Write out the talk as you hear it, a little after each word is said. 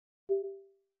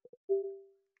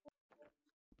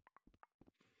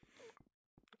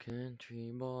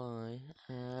Country boy,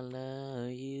 I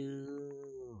love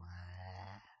you.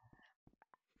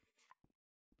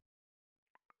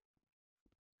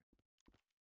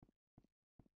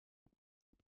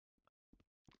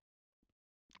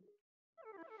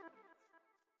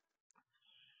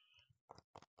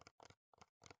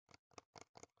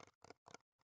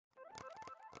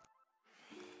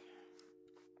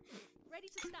 Ready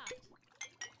to start.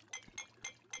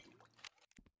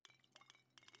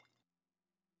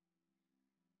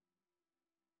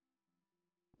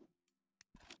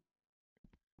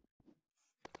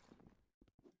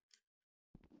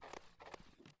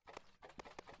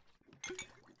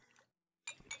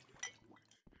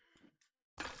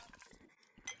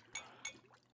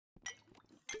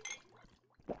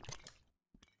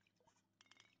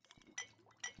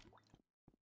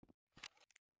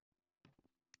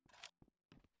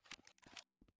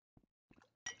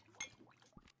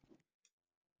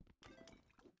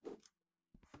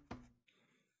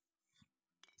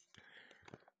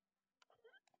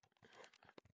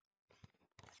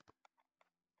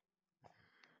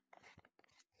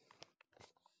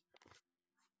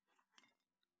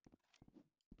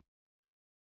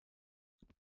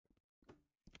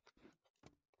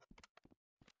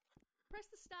 Press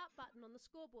the start button on the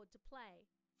scoreboard to play.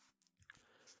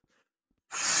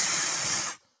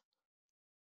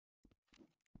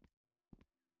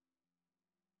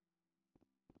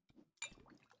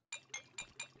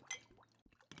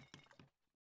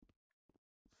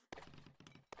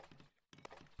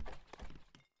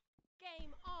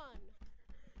 Game on.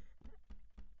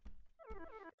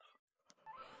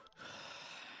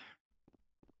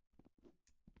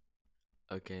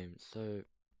 Okay, so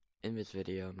in this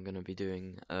video I'm going to be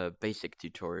doing a basic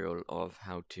tutorial of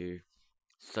how to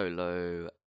solo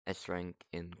S rank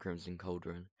in Crimson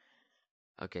Cauldron.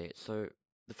 Okay, so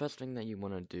the first thing that you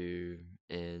want to do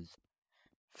is,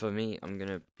 for me, I'm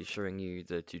going to be showing you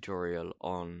the tutorial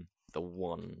on the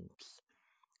wands.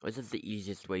 This is the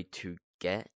easiest way to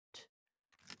get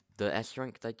the S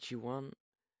rank that you want,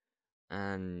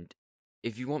 and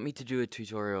if you want me to do a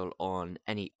tutorial on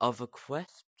any other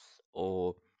quests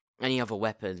or any other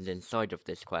weapons inside of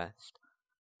this quest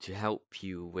to help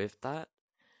you with that,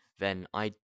 then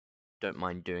I don't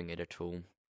mind doing it at all.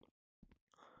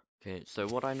 Okay, so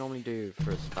what I normally do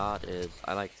for a start is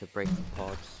I like to break the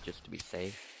pods just to be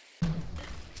safe.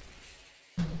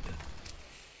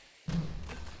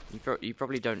 You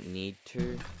probably don't need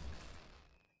to,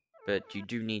 but you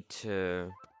do need to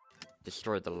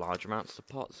destroy the large amounts of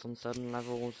pots on certain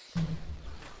levels.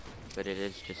 But it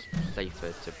is just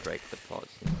safer to break the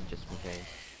pots just in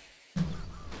case.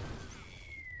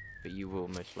 But you will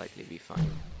most likely be fine.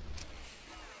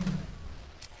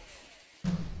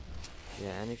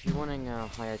 Yeah, and if you're wanting a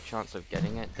higher chance of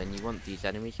getting it, then you want these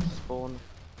enemies to spawn,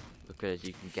 because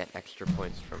you can get extra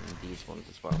points from these ones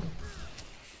as well.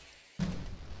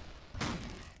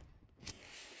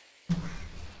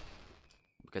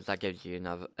 Because that gives you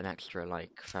an extra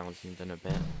like 1,000 and a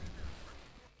bit.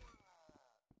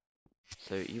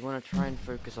 So you want to try and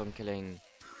focus on killing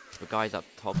the guys up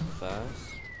top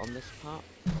first on this part,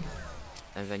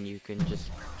 and then you can just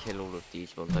kill all of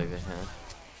these ones over here.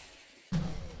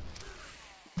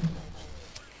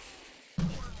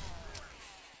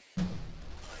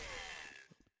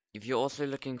 If you're also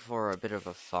looking for a bit of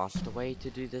a faster way to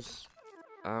do this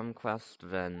quest,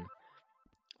 then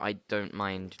I don't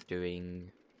mind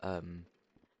doing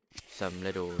some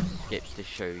little skips to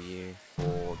show you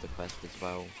for the quest as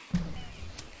well,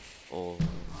 or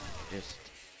just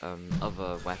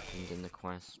other weapons in the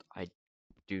quest. I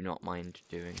do not mind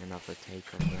doing another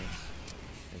take on this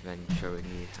and then showing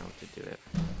you how to do it.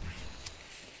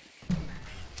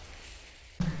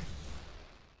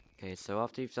 Okay, so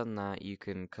after you've done that, you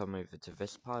can come over to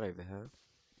this part over here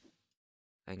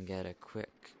and get a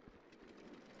quick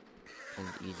and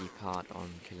easy part on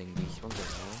killing these ones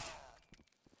over here.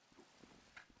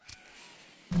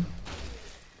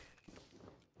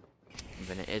 And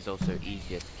then it is also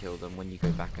easier to kill them when you go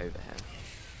back over here.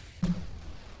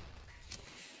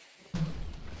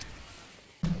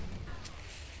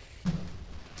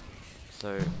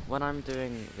 So, when I'm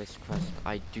doing this quest,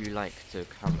 I do like to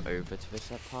come over to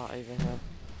this part over here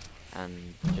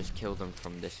and just kill them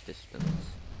from this distance.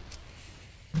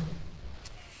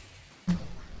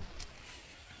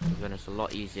 Then it's a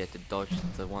lot easier to dodge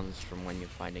the ones from when you're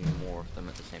fighting more of them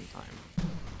at the same time.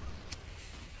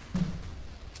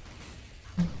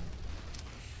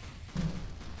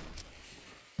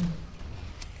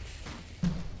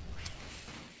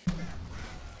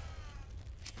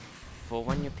 For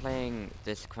when you're playing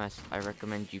this quest, I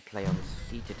recommend you play on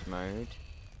seated mode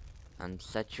and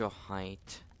set your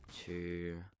height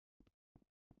to,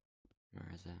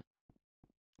 where is it?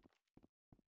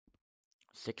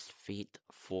 6 feet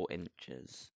 4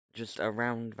 inches. Just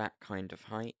around that kind of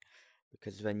height,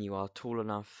 because then you are tall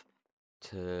enough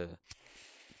to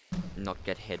not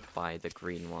get hit by the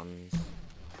green ones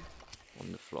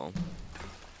on the floor.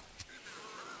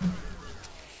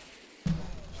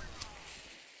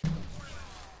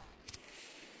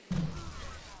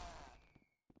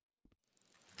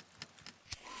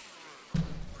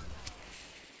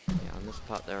 Yeah, on this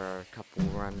part there are a couple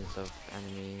runs of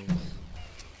enemies.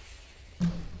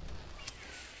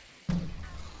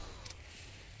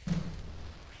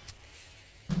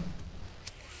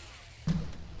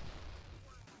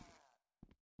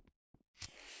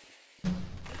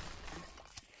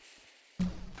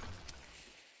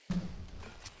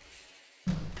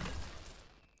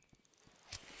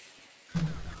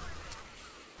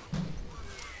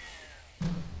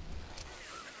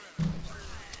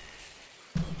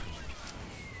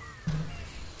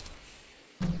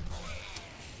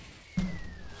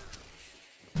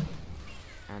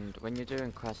 And when you're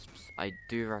doing quests, I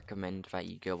do recommend that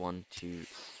you go on to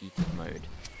seated mode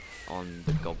on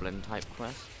the goblin type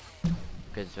quest,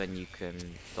 because then you can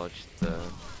dodge the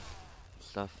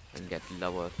stuff and get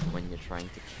lower for when you're trying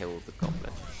to kill the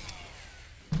goblins.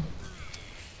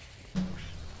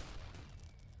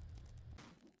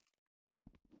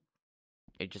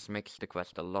 It just makes the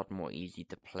quest a lot more easy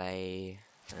to play,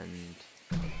 and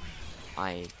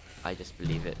I just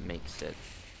believe it makes it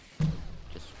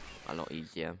just a lot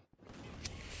easier.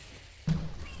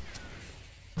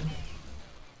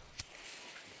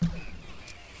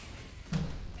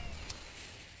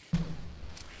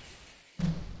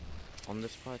 On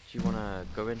this part, you want to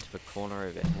go into the corner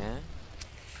over here,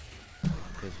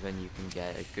 because then you can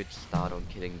get a good start on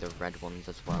killing the red ones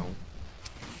as well.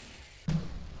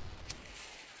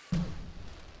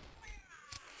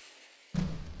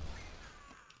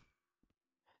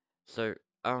 So,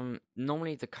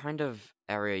 normally the kind of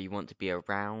area you want to be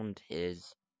around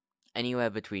is anywhere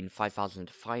between 5,000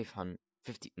 to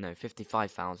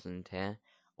 55,000 here,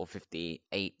 or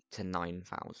 58 to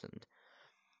 9,000.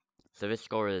 So this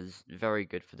score is very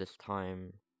good for this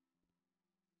time,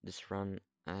 this run,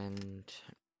 and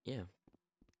yeah,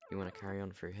 you want to carry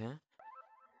on through here.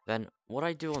 Then, what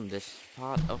I do on this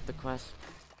part of the quest,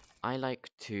 I like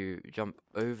to jump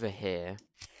over here,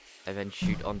 and then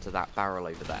shoot onto that barrel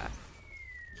over there.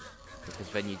 Because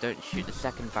then you don't shoot the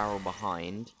second barrel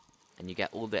behind, and you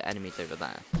get all the enemies over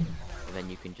there. And then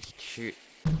you can just shoot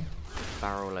the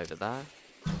barrel over there,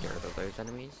 get rid of those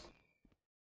enemies.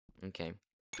 Okay.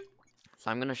 So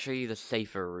I'm going to show you the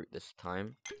safer route this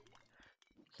time.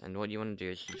 And what you want to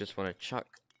do is you just want to chuck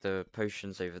the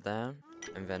potions over there,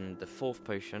 and then the 4th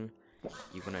potion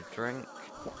you want to drink,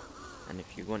 and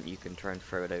if you want you can try and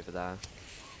throw it over there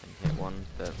and hit one,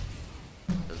 but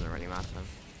it doesn't really matter.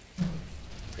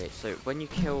 Okay, so when you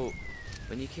kill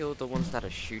the ones that are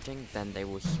shooting, then they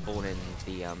will spawn in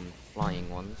the flying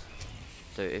ones.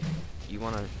 So if you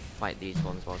want to fight these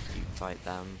ones whilst you fight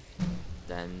them,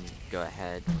 then go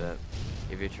ahead, but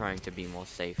if you're trying to be more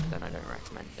safe, then I don't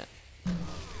recommend it.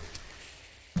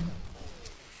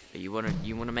 But you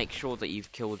wanna make sure that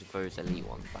you've killed those elite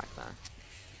ones back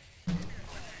there.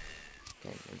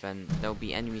 Okay, and then there'll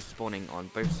be enemies spawning on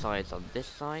both sides, on this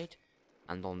side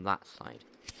and on that side.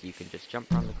 So you can just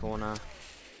jump around the corner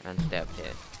and stay up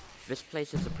here. This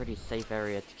place is a pretty safe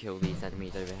area to kill these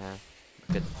enemies over here,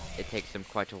 because it takes them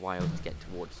quite a while to get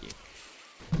towards you.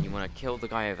 And you want to kill the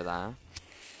guy over there,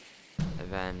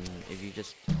 and then if you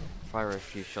just fire a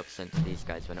few shots into these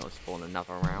guys, then it will spawn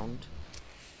another round.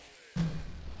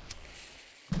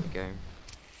 There we go.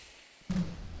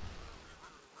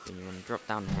 Then you want to drop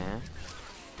down here.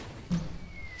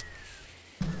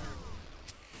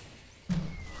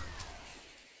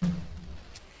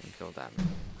 And kill them.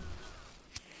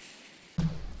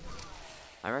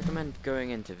 I recommend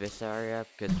going into this area,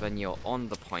 because when you're on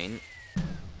the point,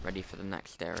 ready for the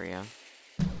next area,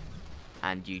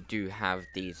 and you do have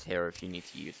these here if you need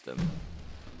to use them.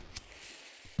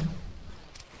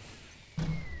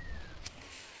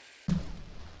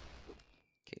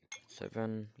 Okay, so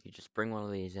then you just bring one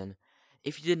of these in.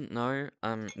 If you didn't know,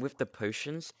 with the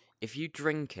potions, if you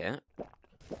drink it,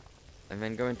 and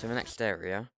then go into the next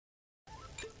area,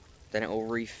 then it will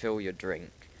refill your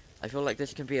drink. I feel like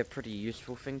this can be a pretty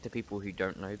useful thing to people who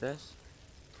don't know this.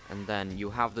 And then you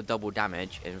have the double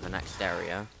damage in the next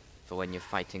area for when you're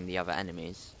fighting the other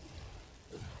enemies.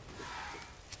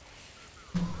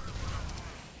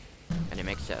 And it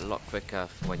makes it a lot quicker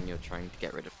for when you're trying to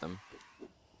get rid of them.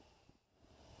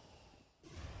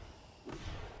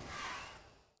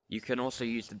 You can also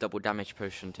use the double damage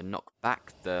potion to knock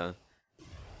back the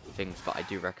things, but I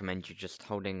do recommend you just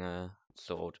holding a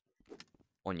sword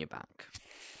on your back.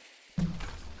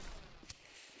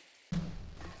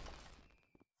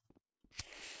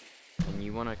 And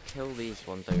you want to kill these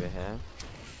ones over here.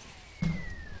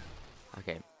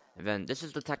 Okay, and then this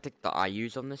is the tactic that I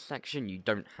use on this section. You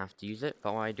don't have to use it,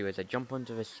 but what I do is I jump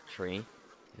onto this tree,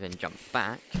 then jump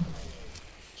back,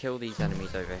 kill these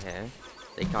enemies over here.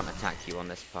 They can't attack you on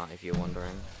this part if you're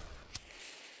wondering.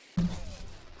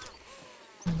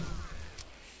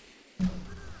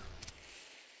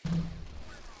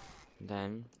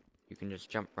 Then you can just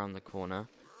jump around the corner,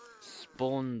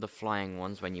 spawn the flying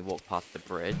ones when you walk past the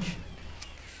bridge,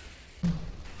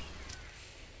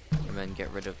 and then get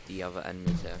rid of the other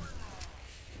enemies here.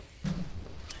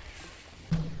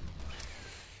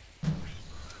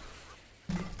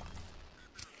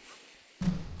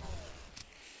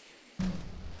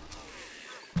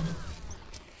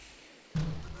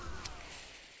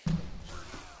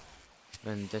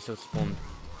 Then this will spawn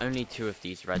only 2 of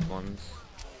these red ones.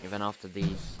 And then after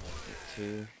these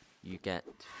 2, you get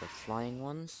the flying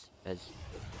ones. There's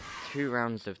 2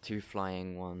 rounds of 2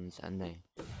 flying ones, and they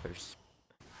both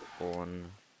spawn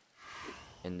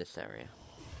in this area.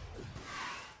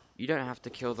 You don't have to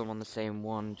kill them on the same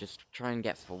one. Just try and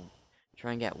get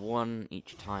 1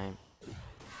 each time,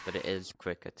 but it is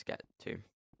quicker to get to.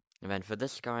 And then for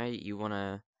this guy, you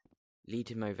wanna lead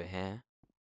him over here.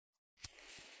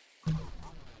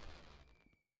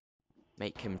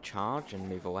 Make him charge and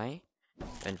move away,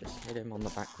 then just hit him on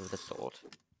the back with the sword.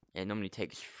 It normally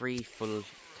takes 3 full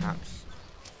taps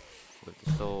with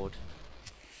the sword,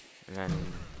 and then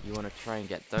you want to try and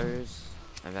get those,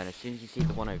 and then as soon as you see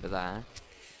the one over there,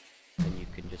 then you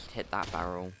can just hit that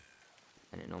barrel,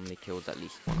 and it normally kills at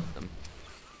least 1 of them.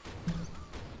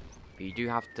 But you do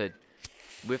have to,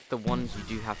 with the ones you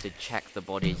do have to check the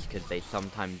bodies because they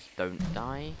sometimes don't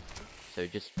die, so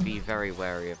just be very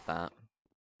wary of that.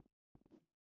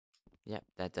 Yep,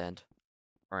 they're dead.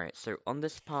 Alright, so on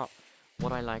this part,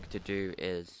 what I like to do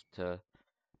is to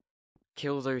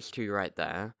kill those 2 right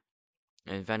there,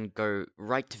 and then go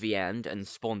right to the end and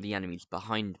spawn the enemies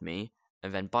behind me,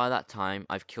 and then by that time,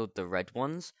 I've killed the red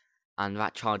ones, and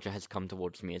that charger has come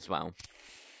towards me as well.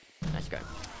 Let's go.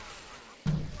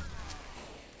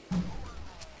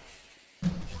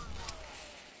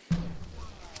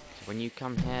 So when you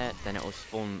come here, then it will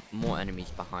spawn more enemies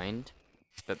behind.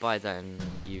 But by then,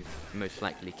 you've most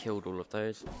likely killed all of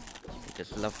those. So you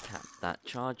just love tap that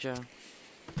charger.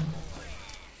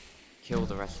 Kill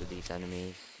the rest of these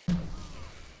enemies.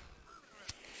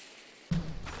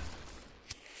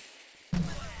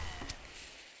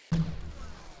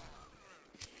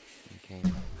 Okay.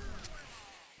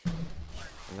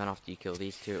 And then after you kill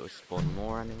these 2, it will spawn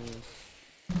more enemies.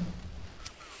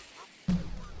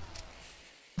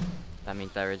 That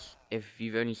means if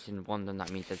you've only seen 1, then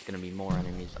that means there's going to be more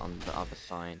enemies on the other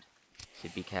side. So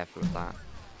be careful with that.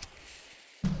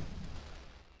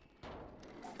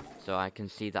 So I can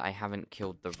see that I haven't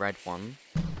killed the red one.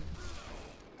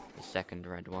 The second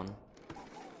red one.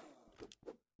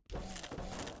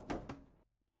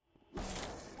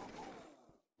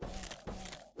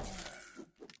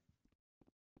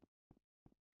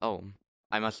 Oh,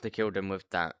 I must have killed him with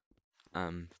that,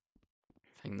 thing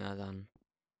there then.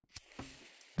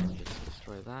 And just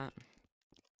destroy that.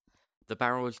 The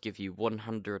barrels give you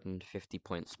 150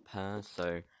 points per,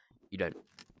 so you don't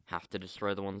have to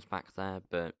destroy the ones back there,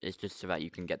 but it's just so that you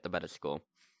can get the better score.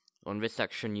 On this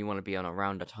section, you want to be on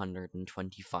around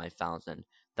 125,000.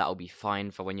 That'll be fine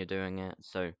for when you're doing it,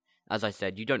 so, as I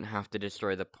said, you don't have to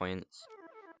destroy the pots,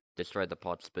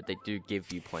 but they do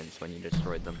give you points when you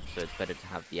destroy them, so it's better to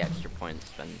have the extra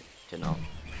points than to not.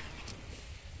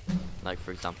 Like,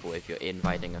 for example, if you're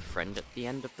inviting a friend at the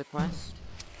end of the quest,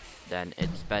 then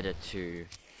it's better to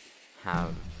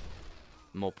have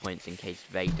more points in case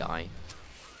they die,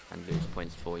 and lose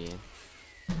points for you.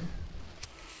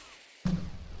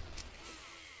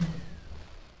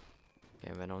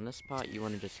 Okay, then on this part, you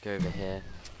want to just go over here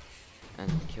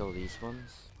and kill these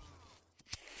ones.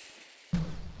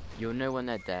 You'll know when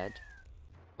they're dead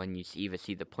when you either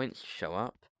see the points show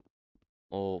up,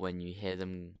 or when you hear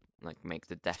them, like, make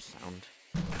the death sound.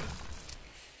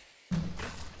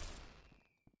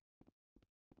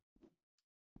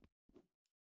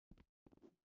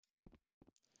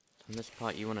 On this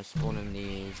part, you want to spawn in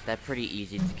these. They're pretty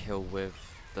easy to kill with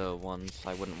the ones, so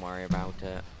I wouldn't worry about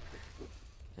it.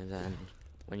 And then,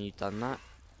 when you've done that,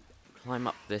 climb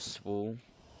up this wall.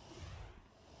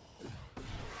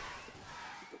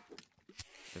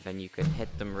 And then you can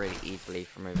hit them really easily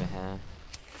from over here.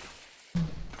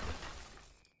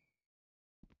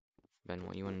 then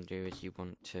what you want to do is you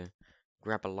want to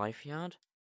grab a life yard,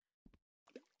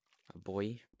 a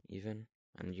buoy even,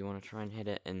 and you want to try and hit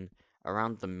it in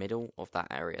around the middle of that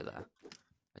area there.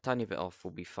 A tiny bit off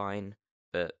will be fine,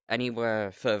 but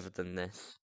anywhere further than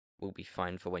this will be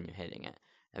fine for when you're hitting it.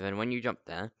 And then when you jump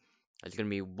there, there's going to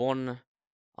be one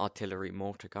artillery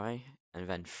mortar guy, and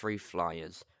then 3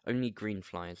 flyers. Only green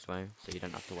flyers though, so you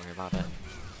don't have to worry about it.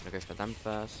 I'm gonna go for them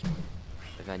first,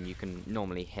 and then you can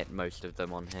normally hit most of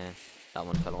them on here. That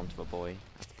one fell onto a boy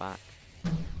at the back,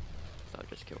 so I'll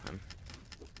just kill him.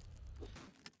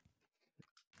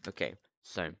 Okay,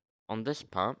 so on this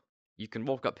part, you can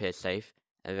walk up here safe,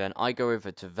 and then I go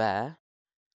over to there,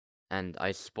 and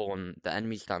I spawn the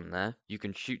enemies down there. You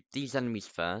can shoot these enemies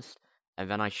first, and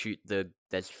then I shoot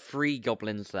there's 3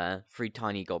 goblins there, 3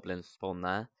 tiny goblins spawn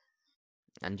there,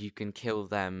 and you can kill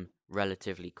them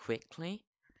relatively quickly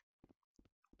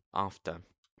after.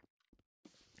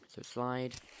 So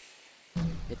slide,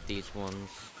 hit these ones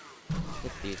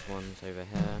over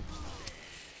here,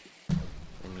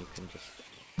 and you can just...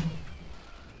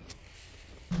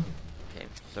 Okay,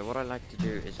 so what I like to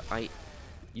do is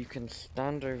you can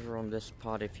stand over on this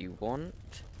part if you want.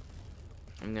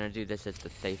 I'm gonna do this as the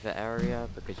safer area,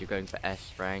 because you're going for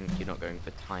S rank, you're not going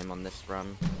for time on this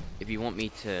run. If you want me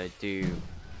to do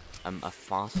a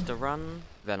faster run,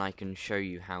 then I can show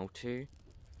you how to.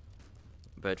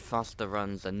 But faster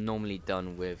runs are normally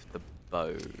done with the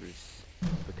bows,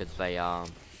 because they are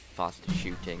faster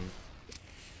shooting.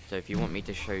 So if you want me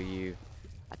to show you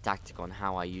a tactic on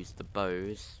how I use the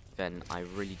bows, then I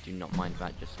really do not mind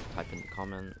that, just type in the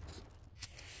comments.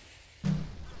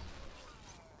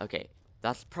 Okay,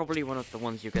 that's probably one of the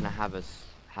ones you're gonna have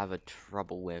a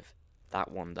trouble with,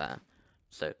 that one there.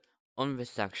 So, on this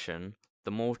section,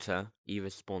 the mortar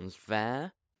either spawns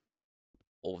there,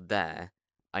 or there.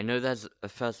 I know there's a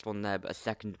first one there, but a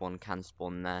second one can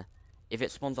spawn there. If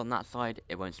it spawns on that side,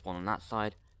 it won't spawn on that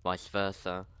side, vice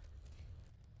versa.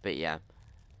 But yeah,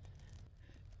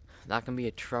 that can be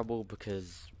a trouble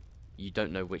because you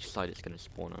don't know which side it's going to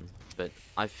spawn on. But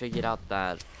I figured out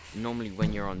that normally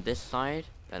when you're on this side,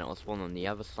 then it will spawn on the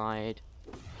other side.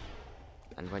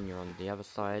 And when you're on the other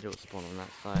side, it will spawn on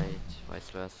that side, vice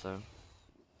versa.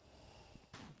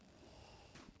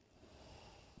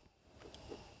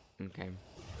 Okay.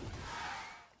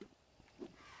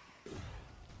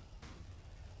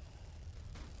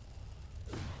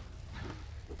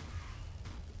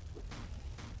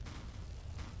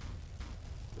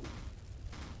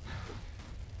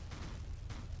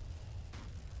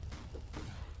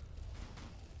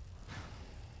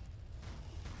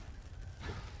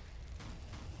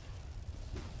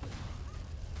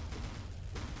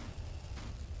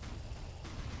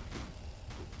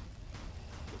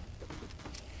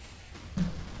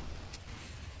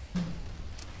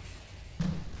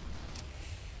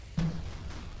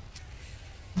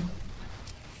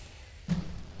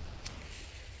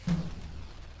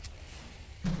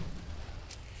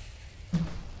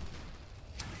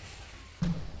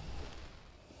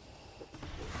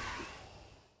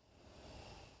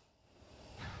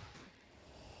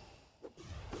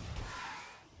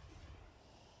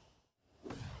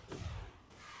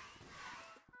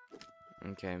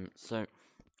 Okay, so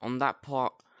on that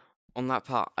part,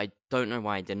 I don't know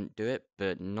why I didn't do it,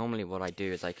 but normally what I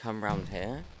do is I come around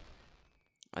here,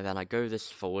 and then I go this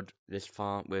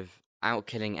far without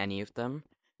killing any of them,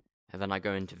 and then I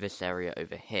go into this area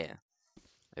over here,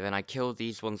 and then I kill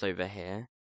these ones over here,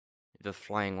 the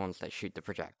flying ones that shoot the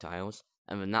projectiles,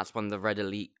 and then that's when the red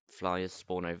elite flyers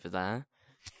spawn over there,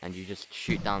 and you just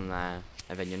shoot down there,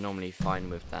 and then you're normally fine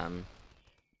with them.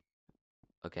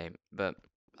 Okay, but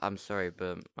I'm sorry,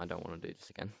 but I don't want to do this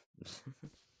again.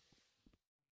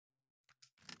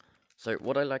 So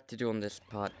what I like to do on this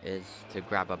part is to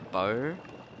grab a bow.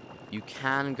 You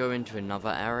can go into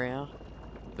another area,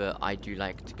 but I do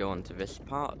like to go onto this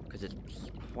part because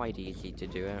it's quite easy to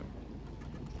do it.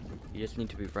 You just need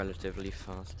to be relatively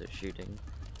fast at shooting.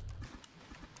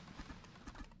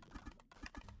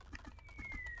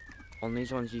 On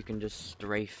these ones you can just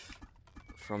strafe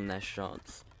from their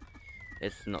shots.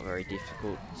 It's not very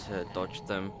difficult to dodge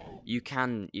them. You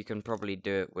can probably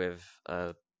do it with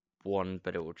one,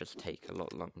 but it will just take a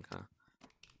lot longer.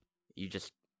 You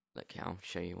just, okay, I'll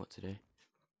show you what to do.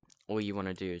 All you want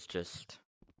to do is just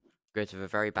go to the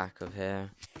very back of here,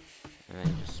 and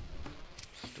then just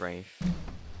strafe.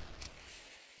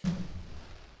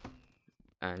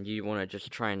 And you want to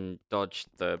just try and dodge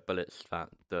the bullets that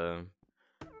the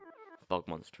bog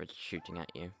monster is shooting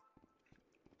at you.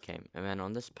 Okay, and then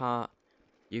on this part,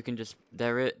 you can just,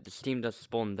 the steam does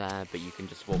spawn there, but you can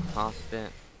just walk past it.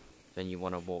 Then you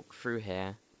want to walk through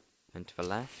here, and to the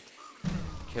left.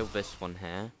 kill this one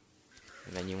here.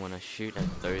 And then you want to shoot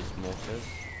at those mortars.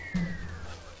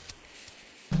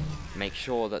 Make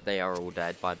sure that they are all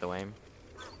dead, by the way,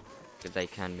 because they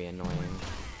can be annoying.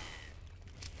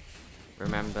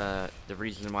 Remember, the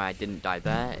reason why I didn't die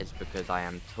there is because I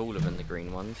am taller than the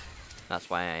green ones. That's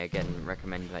why I again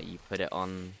recommend that you put it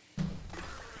on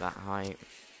that height.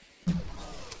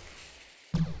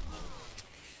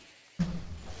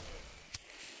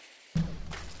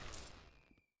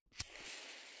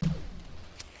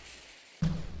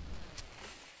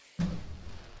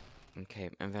 Okay,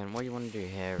 and then what you want to do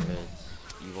here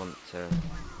is you want to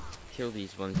kill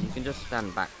these ones. You can just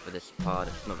stand back for this part,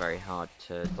 it's not very hard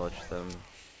to dodge them.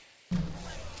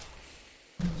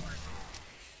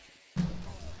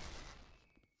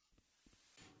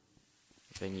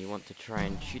 Then you want to try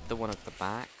and shoot the one at the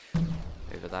back,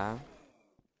 over there.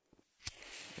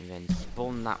 And then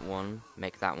spawn that one,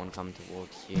 make that one come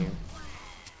towards you.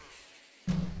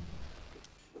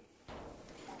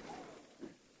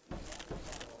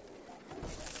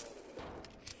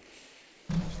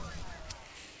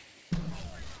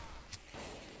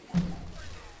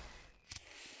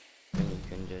 Then you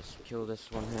can just kill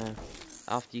this one here.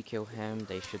 After you kill him,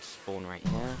 they should spawn right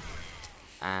here,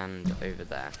 and over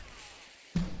there.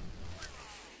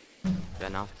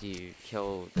 Then after you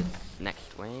kill this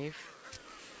next wave,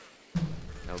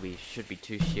 should be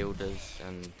 2 shielders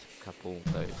and a couple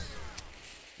of those.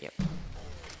 Yep.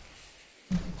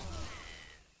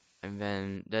 And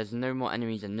then there's no more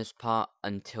enemies in this part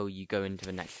until you go into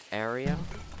the next area.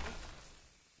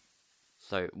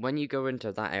 So when you go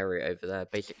into that area over there,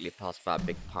 basically past that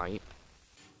big pipe,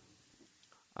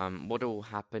 what will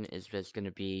happen is there's going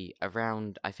to be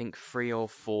around, I think, 3 or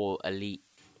 4 elite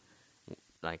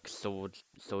like sword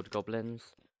goblins,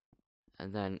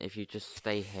 and then if you just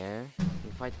stay here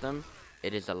and fight them,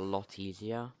 it is a lot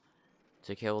easier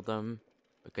to kill them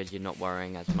because you're not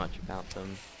worrying as much about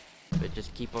them. But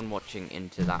just keep on watching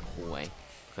into that hallway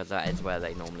because that is where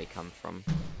they normally come from.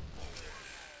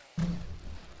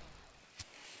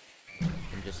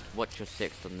 And just watch your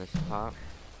 6 on this part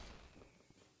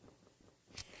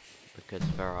because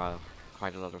there are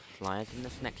quite a lot of flyers in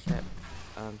this next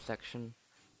section.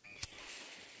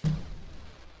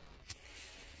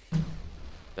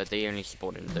 But they only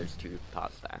spawn in those 2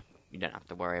 parts there. You don't have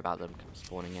to worry about them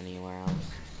spawning anywhere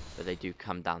else. But they do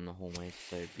come down the hallways,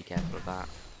 so be careful of that.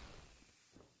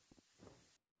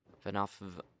 Then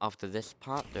after this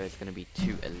part, there's going to be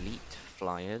 2 elite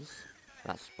flyers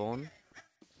that spawn.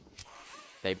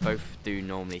 They both do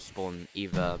normally spawn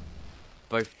either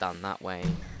both down that way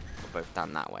or both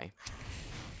down that way.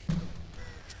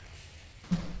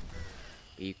 But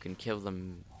you can kill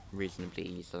them reasonably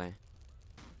easily.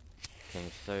 Okay,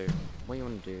 so what you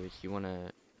want to do is you want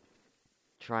to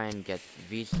try and get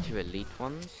these 2 elite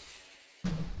ones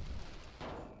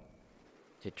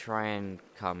to try and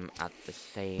come at the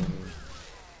same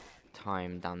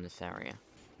time down this area.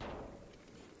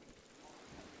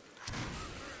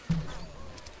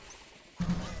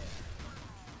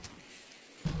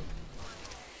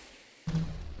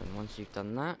 And once you've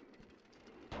done that,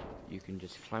 you can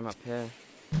just climb up here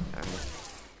and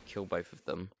kill both of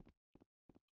them.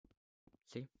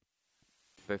 See?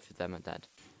 Both of them are dead.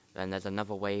 Then there's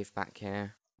another wave back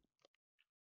here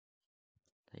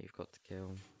that you've got to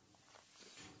kill.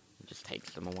 It just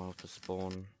takes them a while to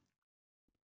spawn.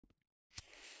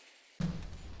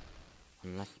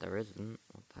 Unless there isn't.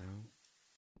 What the hell?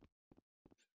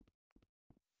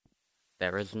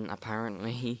 There isn't,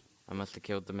 apparently. I must have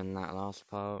killed them in that last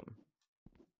part.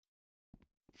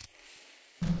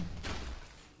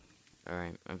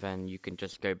 Alright, and then you can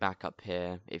just go back up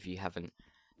here if you haven't.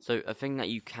 So a thing that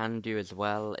you can do as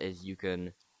well is you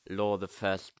can lure the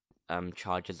first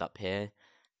charges up here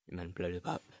and then blow them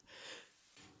up.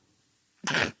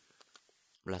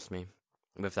 Bless me.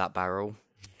 With that barrel.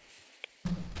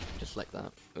 Just like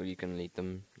that. Or you can lead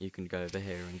them, you can go over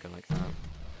here and go like that.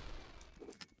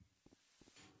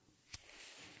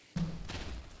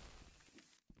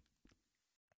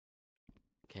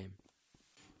 Okay.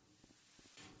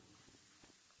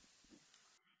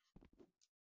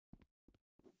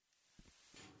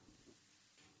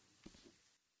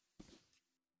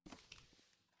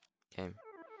 Okay.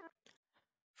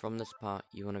 From this part,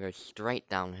 you want to go straight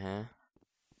down here.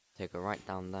 Take a right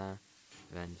down there.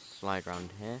 And then slide around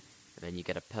here. And then you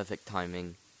get a perfect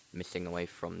timing missing away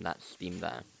from that steam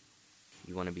there.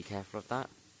 You want to be careful of that.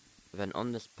 Then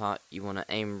on this part, you want to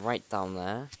aim right down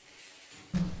there.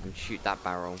 And shoot that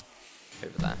barrel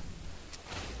over there.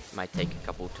 Might take a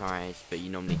couple tries, but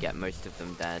you normally get most of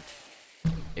them dead.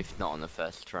 If not on the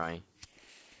first try.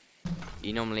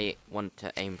 You normally want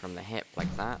to aim from the hip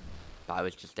like that. but I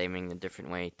was just aiming a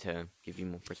different way to give you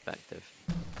more perspective.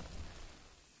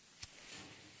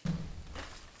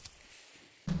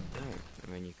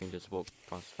 And then you can just walk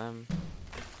past them.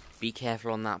 Be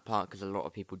careful on that part because a lot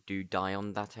of people do die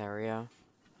on that area.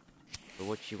 But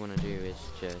what you want to do is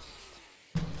just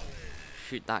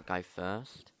shoot that guy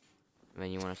first. And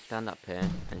then you want to stand up here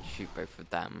and shoot both of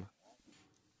them.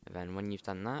 And then when you've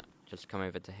done that, just come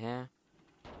over to here.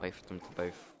 Wait for them to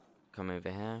both come over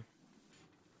here.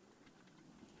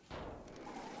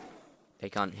 They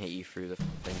can't hit you through the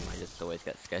thing, I just always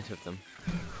get scared of them.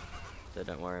 So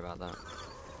don't worry about that.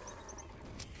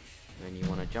 And then you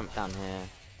want to jump down here,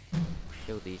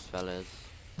 kill these fellas,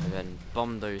 and then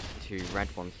bomb those two red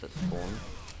ones that spawn.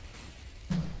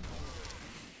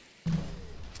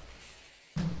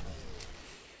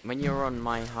 When you're on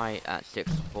my height at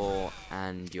 6'4"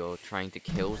 and you're trying to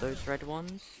kill those red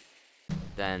ones,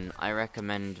 then I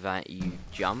recommend that you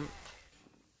jump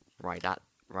right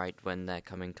when they're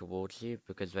coming towards you,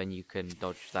 because then you can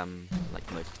dodge them like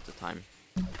most of the time.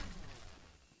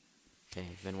 Okay,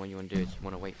 then what you want to do is you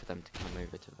want to wait for them to come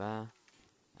over to there,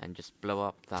 and just blow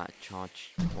up that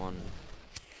charged one.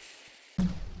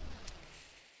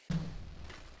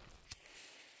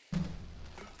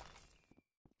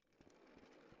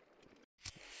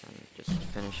 And just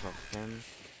finish off him.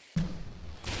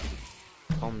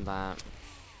 Bomb that.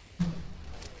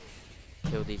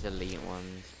 Kill these elite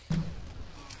ones.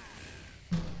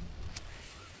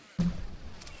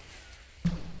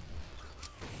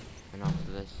 And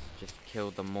after this, just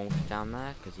kill the morph down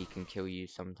there, because he can kill you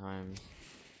sometimes.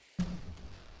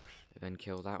 Then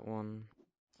kill that one.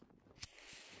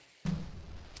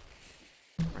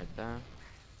 Right there.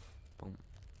 Boom.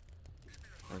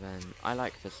 And then I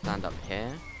like to stand up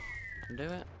here and do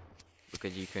it,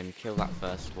 because you can kill that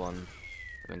first one,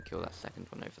 and then kill that second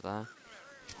one over there.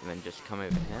 And then just come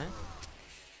over here.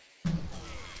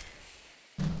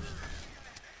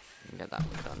 And get that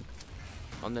one done.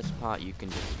 On this part you can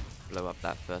just blow up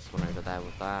that first one over there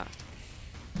with that.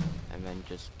 And then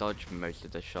just dodge most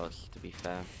of the shots, to be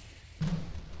fair.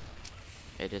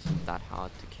 It isn't that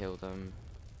hard to kill them.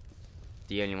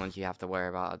 The only ones you have to worry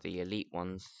about are the elite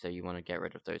ones, so you want to get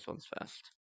rid of those ones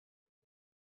first.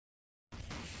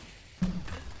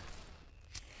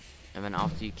 And then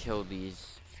after you kill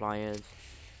these flyers,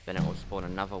 then it will spawn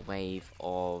another wave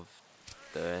of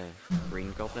the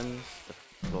green goblins, the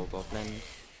floor goblins.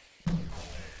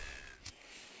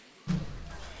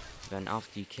 Then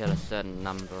after you kill a certain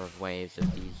number of waves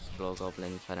of these floor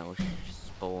goblins, then it will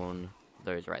spawn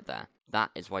those right there. That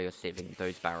is why you're saving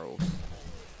those barrels,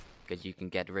 because you can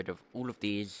get rid of all of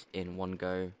these in one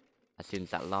go as soon as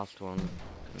that last one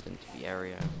comes into the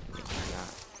area. You can do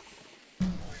that.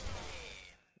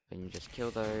 Then you just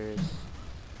kill those,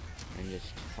 and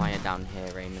just fire down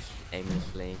here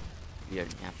aimlessly. You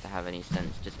don't have to have any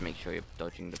sense, just make sure you're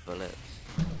dodging the bullets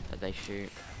that they shoot.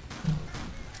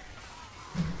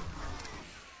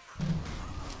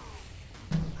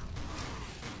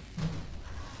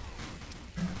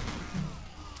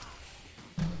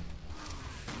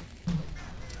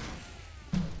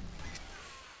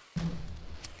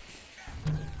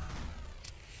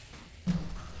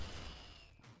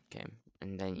 Okay,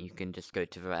 and then you can just go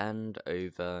to the end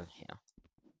over here.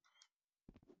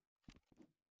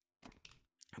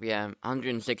 Yeah,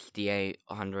 168,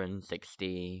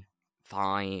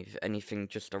 165, anything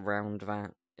just around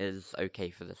that is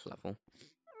okay for this level.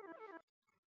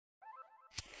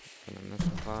 And on this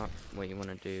part, what you want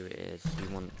to do is you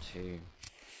want to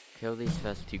kill these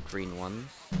first two green ones,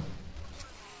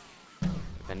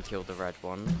 then kill the red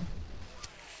one,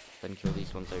 then kill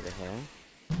these ones over here.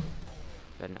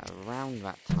 Then around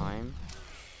that time,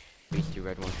 these two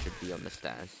red ones should be on the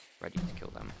stairs, ready to kill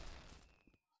them.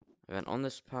 And then on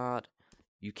this part,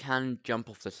 you can jump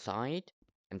off the side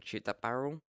and shoot that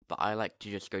barrel, but I like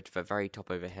to just go to the very top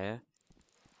over here,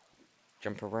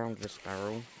 jump around this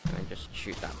barrel, and then just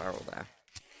shoot that barrel there.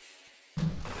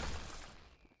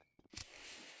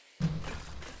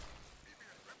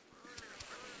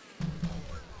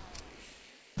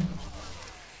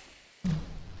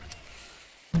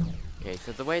 Okay,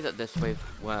 so the way that this wave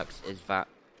works is that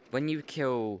when you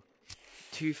kill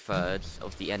 2/3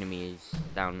 of the enemies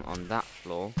down on that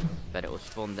floor, then it will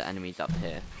spawn the enemies up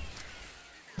here.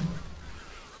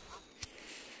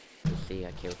 You see,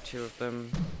 I killed 2 of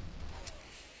them.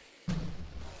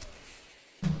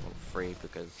 Well, 3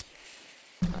 because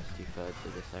that's 2/3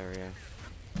 of this area.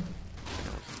 And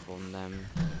I'll spawn them.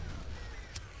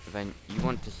 But then you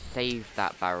want to save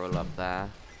that barrel up there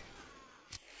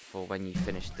for when you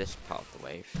finish this part of the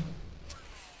wave.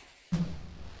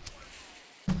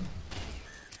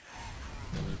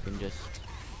 And you can just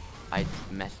I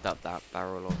messed up that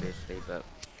barrel, obviously, but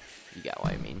you get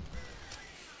what I mean.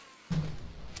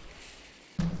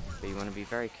 But you want to be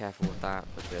very careful with that,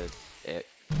 because it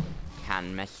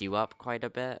can mess you up quite a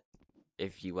bit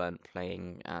if you weren't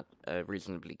playing at a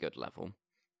reasonably good level.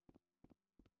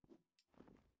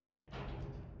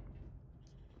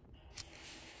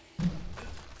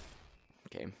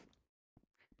 Okay.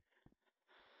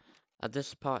 At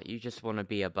this part, you just want to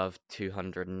be above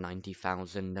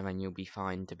 290,000, and then you'll be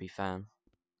fine, to be fair.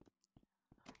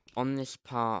 On this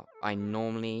part, I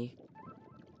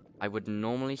would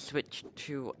normally switch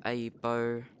to a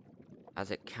bow, as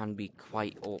it can be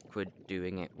quite awkward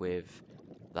doing it with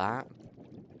that.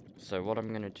 So what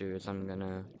I'm gonna do is I'm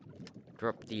gonna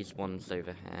drop these ones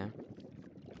over here.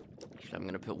 Actually, I'm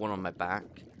gonna put one on my back,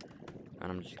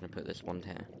 and I'm just gonna put this one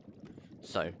here.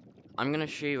 So, I'm gonna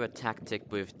show you a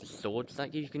tactic with the swords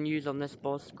that you can use on this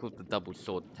boss, called the double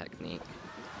sword technique.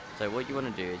 So what you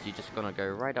want to do is you just gonna go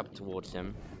right up towards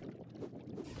him,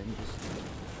 and just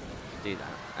do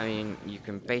that. I mean, you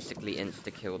can basically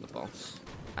insta-kill the boss,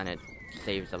 and it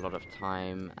saves a lot of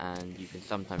time, and you can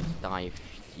sometimes die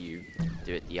if you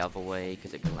do it the other way,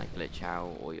 because it can like glitch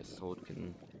out, or your sword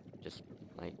can just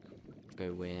like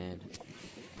go weird.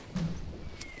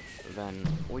 But then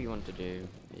all you want to do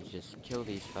is just kill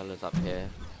these fellas up here,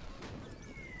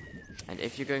 and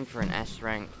if you're going for an S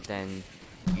rank, then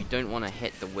you don't want to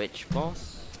hit the witch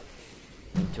boss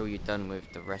until you're done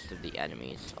with the rest of the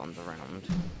enemies on the round.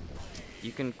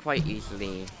 You can quite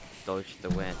easily dodge the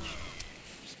witch,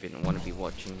 just want to be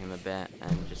watching him a bit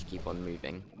and just keep on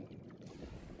moving.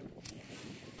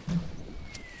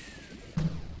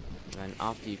 And then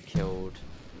after you've killed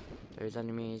those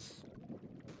enemies,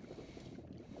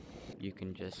 you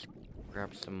can just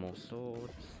grab some more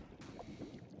swords,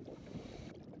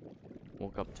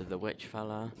 walk up to the witch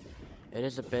fella. It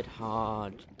is a bit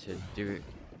hard to do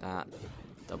that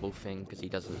double thing because he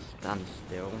doesn't stand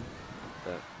still,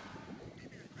 but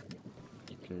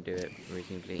you can do it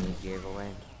reasonably easy either way.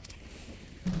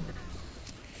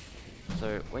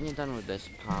 So when you're done with this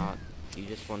part, you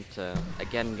just want to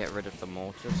again get rid of the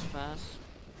mortars first.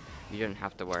 You don't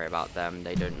have to worry about them,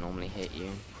 they don't normally hit you,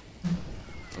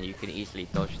 and you can easily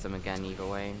dodge them again either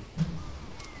way.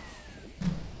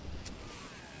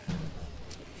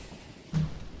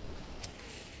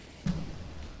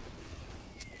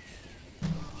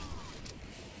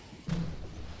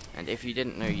 And if you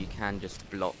didn't know, you can just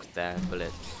block their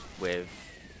bullets with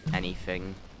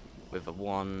anything, with a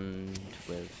wand,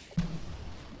 with,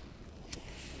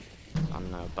 I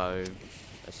don't know, a bow,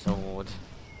 a sword,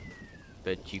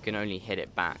 but you can only hit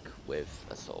it back with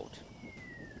a sword.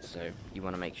 So you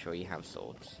want to make sure you have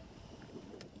swords.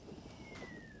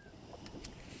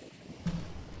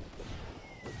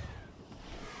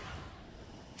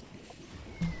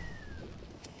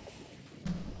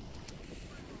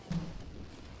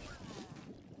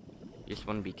 You just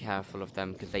want to be careful of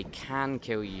them because they can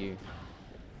kill you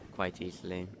quite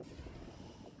easily.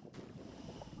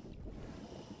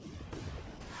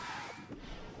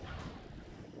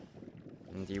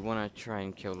 And you want to try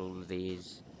and kill all of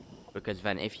these, because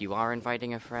then if you are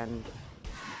inviting a friend,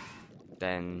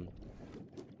 then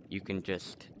you can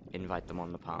just invite them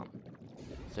on the part.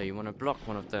 So you want to block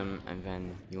one of them, and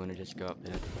then you want to just go up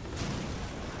there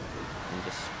and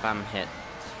just spam hit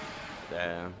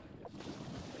the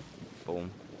ball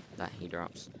that he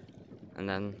drops. And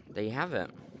then there you have it.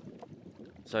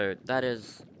 So that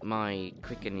is my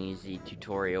quick and easy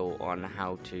tutorial on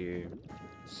how to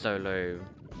solo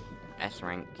S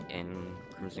rank in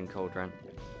Crimson Cauldron.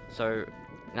 So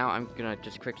now I'm gonna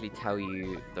just quickly tell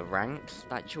you the ranks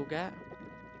that you'll get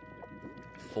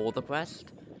for the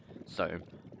quest. So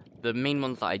the main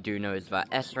ones that I do know is that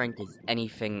S rank is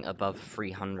anything above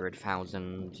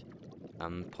 300,000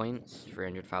 points,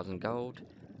 300,000 gold.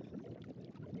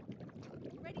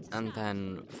 And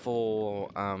then for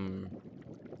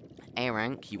A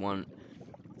rank, you want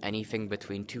anything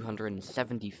between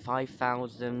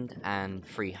 275,000 and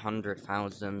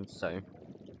 300,000. So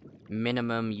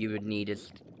minimum you would need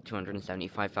is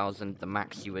 275,000. The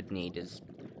max you would need is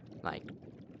like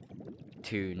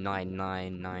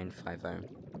 299,950.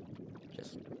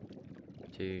 Just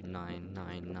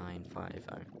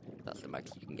 299,950. That's the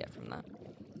max you can get from that,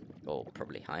 or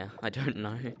probably higher. I don't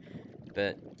know,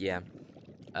 but yeah.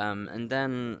 And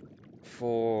then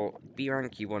for B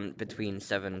rank, you want between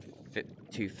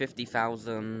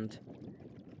 250,000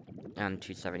 and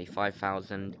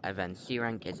 275,000, and then C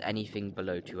rank is anything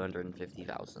below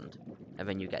 250,000, and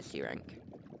then you get C rank.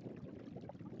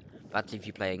 That's if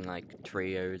you're playing like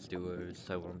trios, duos,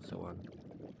 so on, so on.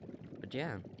 But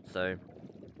yeah, so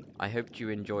I hope you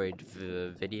enjoyed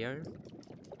the video,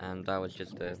 and that was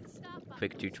just Press a the start button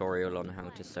quick on the scoreboard tutorial on to how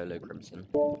to play. solo Crimson.